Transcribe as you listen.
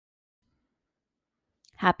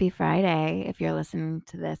Happy Friday if you're listening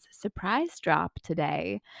to this surprise drop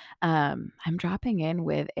today. I'm dropping in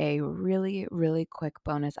with a really, really quick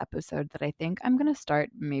bonus episode that I think I'm going to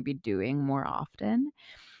start maybe doing more often.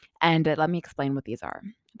 And let me explain what these are.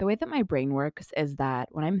 The way that my brain works is that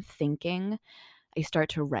when I'm thinking, I start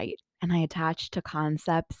to write and I attach to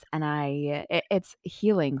concepts and it's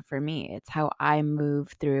healing for me. It's how I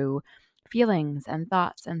move through feelings and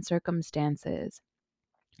thoughts and circumstances.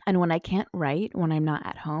 And when I can't write, when I'm not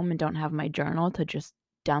at home and don't have my journal to just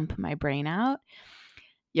dump my brain out,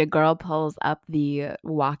 your girl pulls up the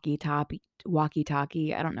walkie-talkie,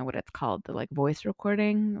 I don't know what it's called, the, like, voice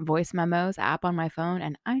memos app on my phone,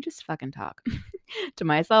 and I just fucking talk to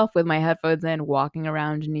myself with my headphones in, walking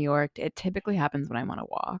around New York. It typically happens when I'm on a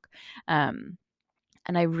walk. And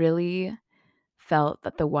I really felt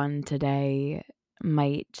that the one today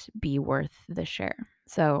might be worth the share.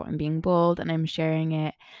 So I'm being bold and I'm sharing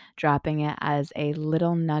it, dropping it as a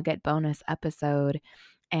little nugget bonus episode,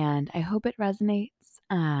 and I hope it resonates.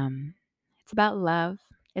 It's about love.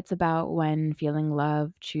 It's about when feeling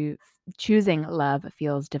love, choosing love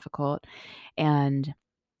feels difficult, and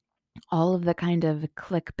all of the kind of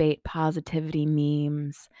clickbait positivity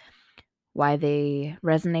memes, why they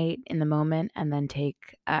resonate in the moment and then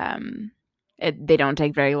they don't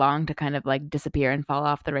take very long to kind of like disappear and fall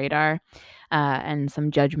off the radar, and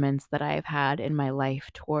some judgments that I've had in my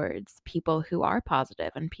life towards people who are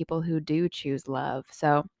positive and people who do choose love.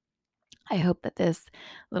 So I hope that this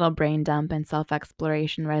little brain dump and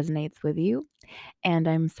self-exploration resonates with you, and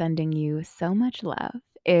I'm sending you so much love.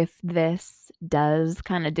 If this does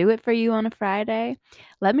kind of do it for you on a Friday,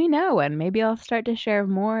 let me know and maybe I'll start to share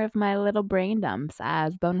more of my little brain dumps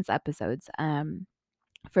as bonus episodes.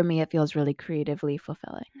 For me, it feels really creatively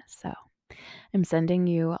fulfilling. So I'm sending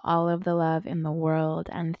you all of the love in the world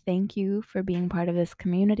and thank you for being part of this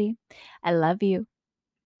community. I love you.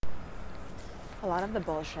 A lot of the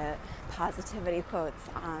bullshit positivity quotes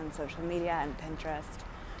on social media and Pinterest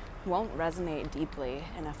won't resonate deeply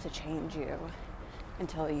enough to change you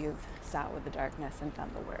until you've sat with the darkness and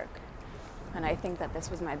done the work. And I think that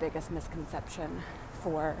this was my biggest misconception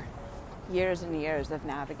for years and years of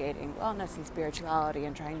navigating wellness and spirituality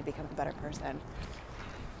and trying to become a better person.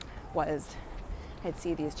 Was I'd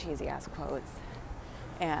see these cheesy ass quotes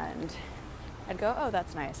and I'd go, oh,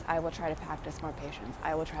 that's nice. I will try to practice more patience.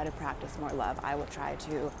 I will try to practice more love. I will try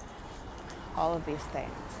to all of these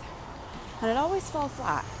things. And it always fell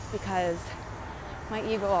flat because my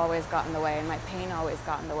ego always got in the way and my pain always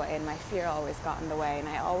got in the way and my fear always got in the way. And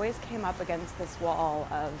I always came up against this wall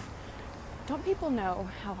of, don't people know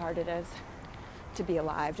how hard it is to be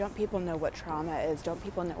alive? Don't people know what trauma is? Don't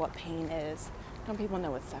people know what pain is? Don't people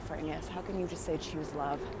know what suffering is? How can you just say choose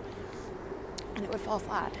love? And it would fall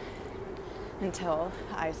flat until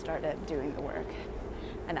I started doing the work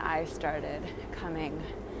and I started coming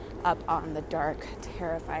up on the dark,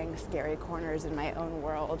 terrifying, scary corners in my own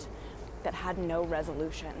world that had no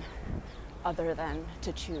resolution other than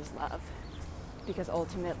to choose love. Because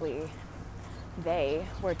ultimately, they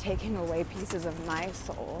were taking away pieces of my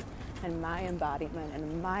soul and my embodiment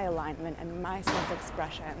and my alignment and my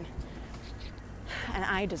self-expression. And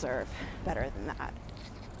I deserve better than that.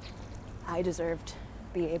 I deserve to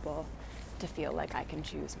be able to feel like I can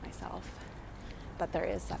choose myself. But there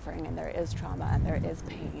is suffering and there is trauma and there is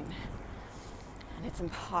pain. And it's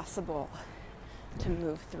impossible to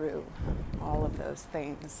move through all of those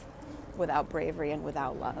things without bravery and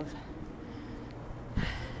without love.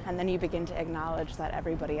 And then you begin to acknowledge that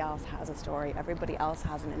everybody else has a story, everybody else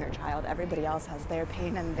has an inner child, everybody else has their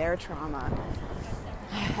pain and their trauma.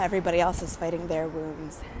 Everybody else is fighting their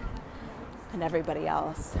wounds. And everybody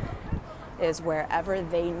else is wherever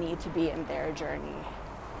they need to be in their journey.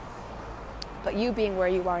 But you being where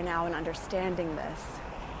you are now and understanding this,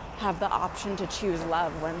 have the option to choose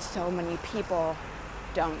love when so many people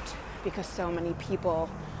don't, because so many people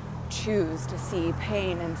choose to see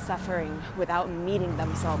pain and suffering without meeting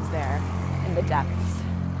themselves there in the depths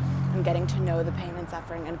and getting to know the pain and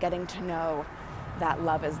suffering and getting to know that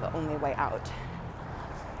love is the only way out.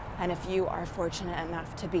 And if you are fortunate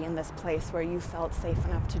enough to be in this place where you felt safe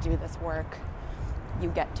enough to do this work, you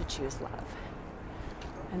get to choose love.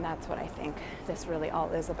 And that's what I think this really all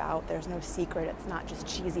is about. There's no secret. It's not just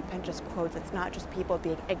cheesy Pinterest quotes. It's not just people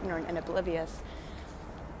being ignorant and oblivious.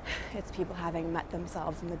 It's people having met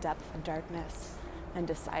themselves in the depth of darkness and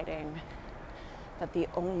deciding that the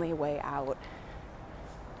only way out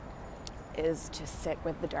is to sit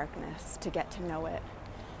with the darkness, to get to know it,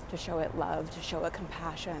 to show it love, to show it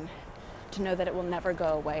compassion, to know that it will never go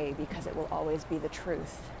away because it will always be the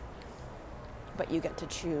truth. But you get to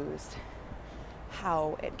choose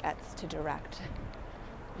how it gets to direct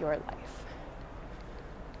your life.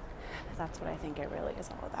 That's what I think it really is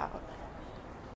all about.